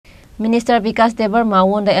Minister Bikash Debbarma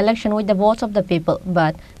won the election with the votes of the people,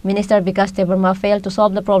 but Minister Bikash Debbarma failed to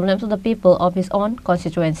solve the problems of the people of his own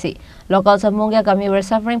constituency. Locals of Mungiakami were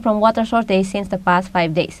suffering from water shortage since the past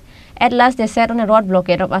 5 days. At last, they sat on a road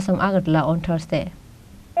blockade of Assam Agartala on Thursday.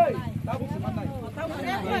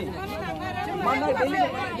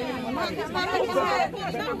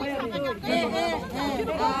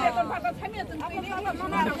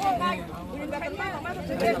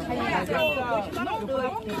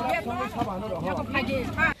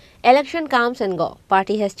 Election comes and go.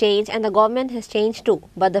 Party has changed and the government has changed too,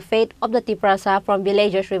 but the fate of the TRIPURA from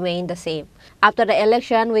villagers remain the same. After the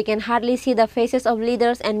election, we can hardly see the faces of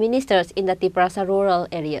leaders and ministers in the TRIPURA rural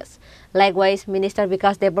areas. Likewise, Minister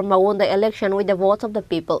Bikash Debbarma won the election with the votes of the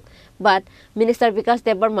people, but Minister Bikash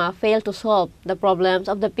Debbarma failed to solve the problems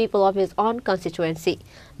of the people of his own constituency.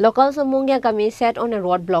 Locals of Mungiakami sat on a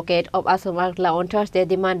road blockade of Assam Agartala on Thursday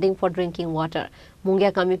demanding for drinking water.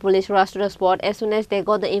 Mungiakami police rushed to the spot as soon as they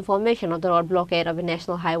got the information of the road blockade of a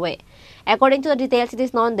national highway. According to the details, it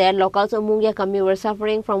is known that locals of Mungiakami were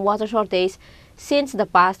suffering from water shortage since the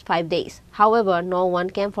past 5 days. However, no one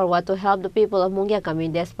came forward to help the people of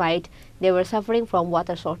Mungiakami despite they were suffering from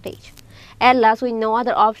water shortage. At last, with no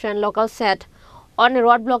other option, locals sat on a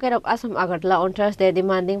road blockade of Assam Agartala on Thursday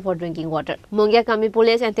demanding for drinking water. Mungiakami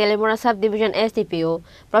Police and Telemura Subdivision SDPO,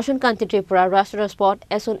 Prasun Kanti Tripura rushed to the spot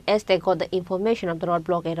as soon as they got the information of the road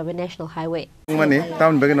blockade of a national highway.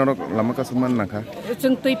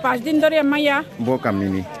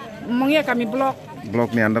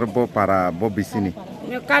 Block ni under bo para bo bisini.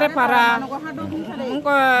 Kare para,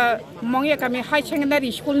 Mungiakami High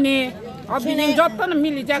Secondary School ni. Abinin job na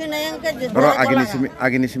mili jak. Oro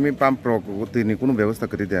agini simi pam pro tini kuno व्यवस्था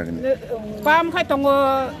करी दे agini. Pam kai tongo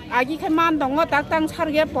agi kai man tongo tak tang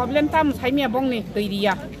sarge problem tam sai mi abong ni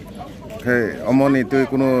tuiria. Hey, omoni tu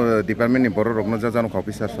kuno department ni boro rokno jajano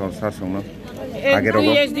officer sar songno. Age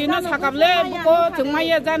rogo. PSD na sakable ko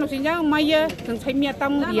jengmaya janu sinjang maya jeng sai mi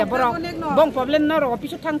tam dia boro. Bong problem na ro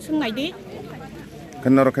officer tang sing nai di.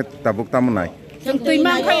 Kenno ro tabuk tamu nai. Jeng tui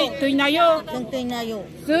mang kai tui nayo.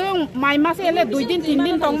 Jeng mai mas ele 2 din 3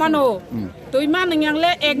 din tong mano. Tui man yang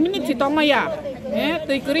le 1 minute si tong maya.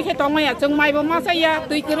 Tui kuri ke tong maya jeng mai bo mas ya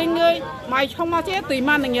tui kuri ngai mai chong mas ya tui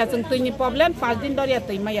man yang jeng tui ni problem 5 din dori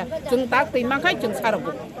tui maya. Jeng tak tui mang kai jeng sarbo.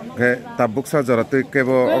 Ke tabuk sa jara tui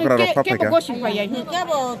kebo okra rokpa phaya. Kebo gosim phaya.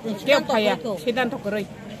 Kebo phaya. Sidan to kuri.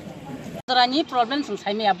 Rani problem sung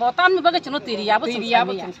sai mea botam ni baga chuno tiriya bo sung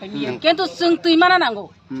sai mea kento sung tui mana nango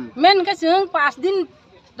men ka sung pas din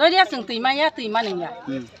doria sung tui maya tui maneng ya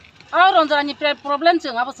aur onjani problem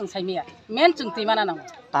sung abo sung sai mea men sung tui mana nango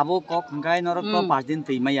tabo kok ngai norok to pas din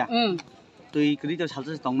tui maya tui kri to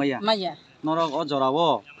salsa tong maya norok o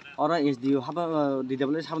jorawo ora SDU haba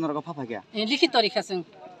DW haba norok pha kya likhi tarikha sung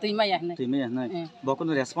tui maya na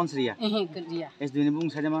bokon response riya SDU ni bung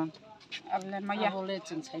sajama able maya bole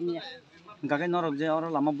sung sai mea gagai norok je ora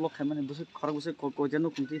lama block khai mane busuk khorok busuk ko jenu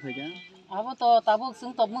kumti phaiga abo to tabuk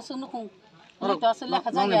sung top musung nukung ora to asla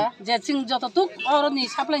khaja ya je sing joto tuk ora ni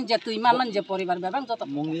saplan je tui man je poribar babang joto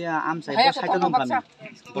Mungia am side bo side nom kami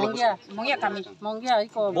Mungia kami Mungia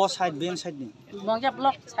iko bo side ben side ni Mungia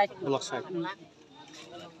block side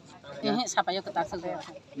ini sapayo ketak saja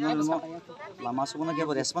lama sukuna ke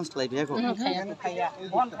response klai bia ko khaya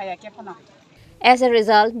bon khaya ke pona. As a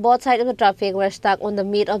result, both sides of the traffic were stuck on the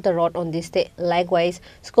mid of the road on this day. Likewise,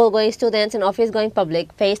 school-going students and office-going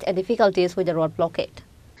public faced difficulties with the road blockade.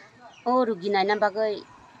 Oh, ruginai na bagai,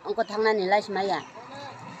 angko thangna nilai semaya.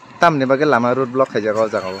 Tam ni bagai lama road block hai jaga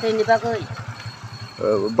jaga. Ni bagai.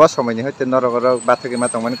 Bos sampai ni hati norok bat ke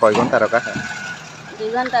matang mani koi gonta roka. 2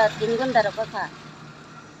 gonta 3 gonta roka kha.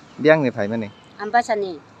 Biang ni phai mani.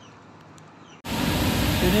 Ambasani.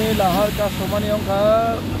 Ini lahar ka somani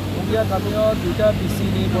angka Mungiakami duta bisi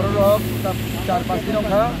ni borok 4-5 din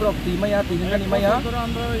angka brok ti maya tinga ni maya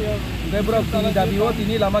ge brok ti dabiwo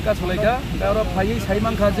tini lama ka solega aro phai sai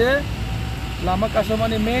mangkha je lama ka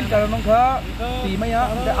somani main karon angka ti maya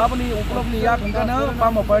abni uplok ni ya kana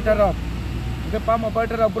pam operator ge pam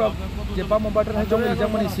operator brok je pam operator ha jong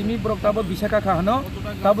jamani simi brok tabo bisaka kha hano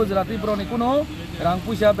tabo jrati brok ni kuno rang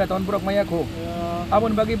puisa beton brok maya kho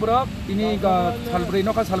abon bagi brok ini ga salbri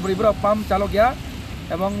noka salbri brok pam calok ya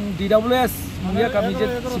এবং DWS Mungiakami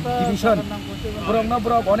division brok na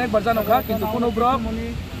brok onek barjan noka kintu kuno brok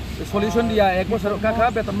solution dia 1 bosor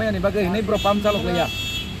kakha beton maya ni bagai hinai brok pam calok leya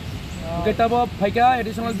kita bo phaika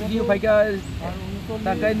additional video phaika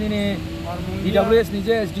takai ni DWS ni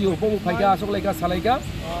je SDO bo phaika asok leka salaika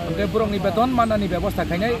ke brok ni beton mana ni ব্যবস্থা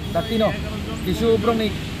khainai daktino isu brok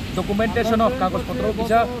ni documentation of kagos potro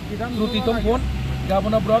bisa ruti tom phone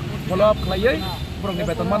gabona brok follow up khlaiai borok ni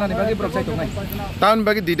beton mana ni bagi borok sai tongnai तान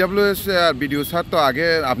बाकी DWS video साथ तो आगे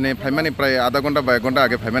आपने फाइमानी प्राय आधा घंटा 1 घंटा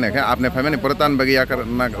आगे फाइमानी है आपने फाइमानी पर तान बाकी या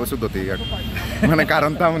करना उसु दोती या माने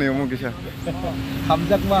कारण था मने मु किसा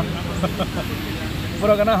hamjak ma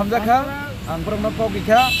borok ana hamjak kha ang borok na pok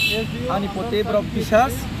ikha ani pote borok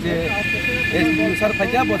bisas je SDU sar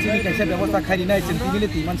phaja bosini kaisa ব্যবস্থা khairi nai sentimile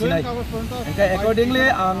timan sinai engka accordingly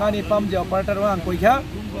angani pam je operator ang koikha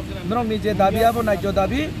norong ni je dabi abo nai jo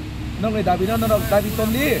dabi norong ni dabi norong dabi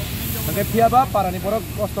tomli engka piaba parani borok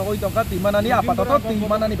kosto oi tongka timanani apatoto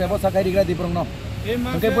timanani ব্যবস্থা khairi gra diprong no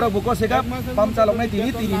engka borok buko sega pam chalok nai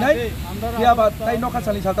tiri nai piaba tai no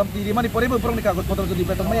khasali saltam tiri mani pore borok ni kagos potro di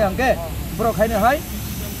betong mai angke borok khaine hai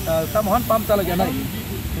tamohan pam chalok ya nai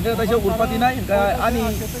engka taisho urpati nai engka ani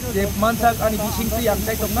je mansak ani bisingti yang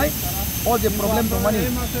sai tom nai all the problem to money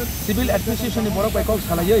civil administration ni borok bai kok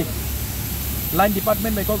salayoi line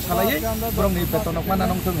department bai kok salayoi borok ni betonok mana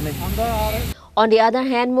nong thong nei. On the other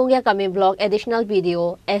hand, Mungiakami blocked additional video.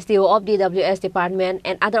 SDO of DWS department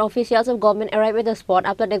and other officials of government arrived at the spot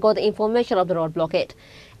after they got the information of the road blockade.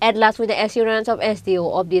 At last, with the assurance of SDO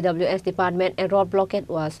of DWS department, a road blockade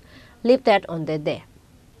was lifted on that day.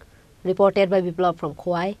 Reported by Biplop from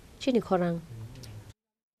Kauai, Chinikorang.